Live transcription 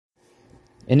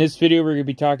In this video, we're going to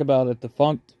be talking about a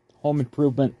defunct home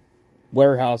improvement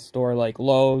warehouse store like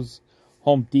Lowe's,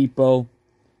 Home Depot,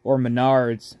 or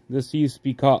Menards.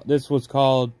 This was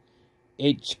called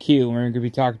HQ. We're going to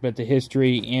be talking about the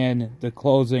history and the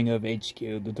closing of HQ,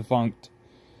 the defunct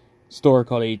store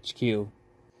called HQ.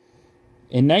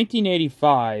 In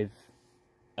 1985,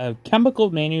 a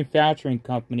chemical manufacturing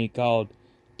company called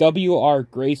W.R.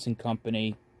 Grace &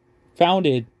 Company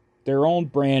founded their own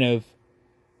brand of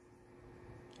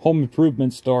home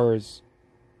improvement stores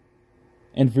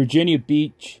in Virginia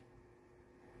Beach,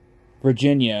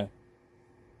 Virginia,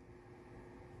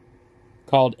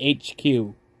 called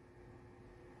HQ.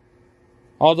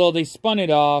 Although they spun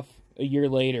it off a year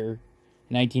later,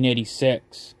 in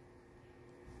 1986.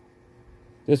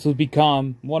 This would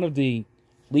become one of the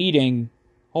leading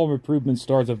home improvement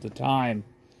stores of the time.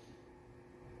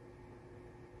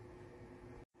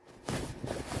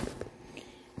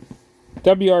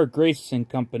 W.R. Grace &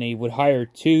 Company would hire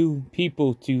two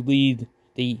people to lead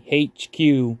the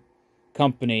HQ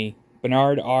company.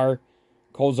 Bernard R.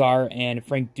 Kozar and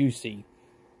Frank Ducey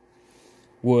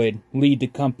would lead the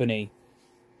company.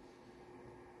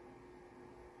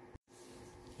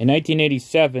 In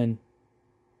 1987,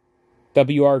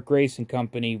 W.R. Grace &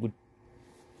 Company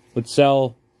would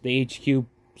sell the HQ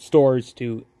stores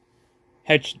to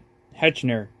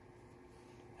Hetchner,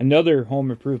 another home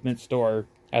improvement store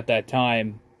at that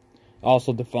time,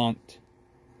 also defunct.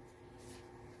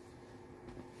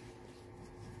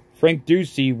 Frank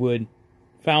Ducey would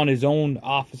found his own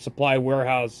office supply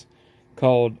warehouse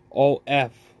called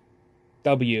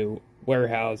OFW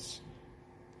Warehouse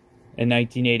in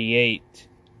 1988.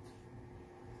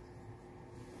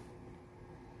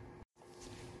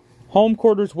 Home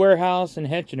Quarters Warehouse and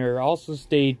Hetchner also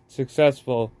stayed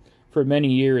successful for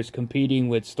many years, competing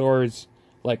with stores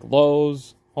like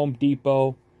Lowe's, Home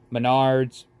Depot,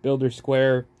 Menards, Builder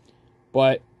Square,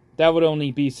 but that would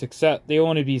only be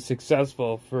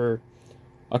successful for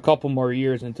a couple more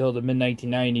years until the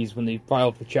mid-1990s when they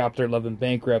filed for Chapter 11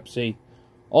 bankruptcy,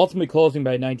 ultimately closing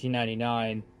by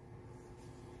 1999.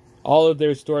 All of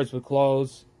their stores would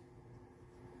close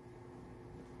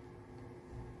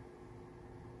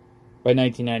by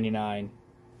 1999.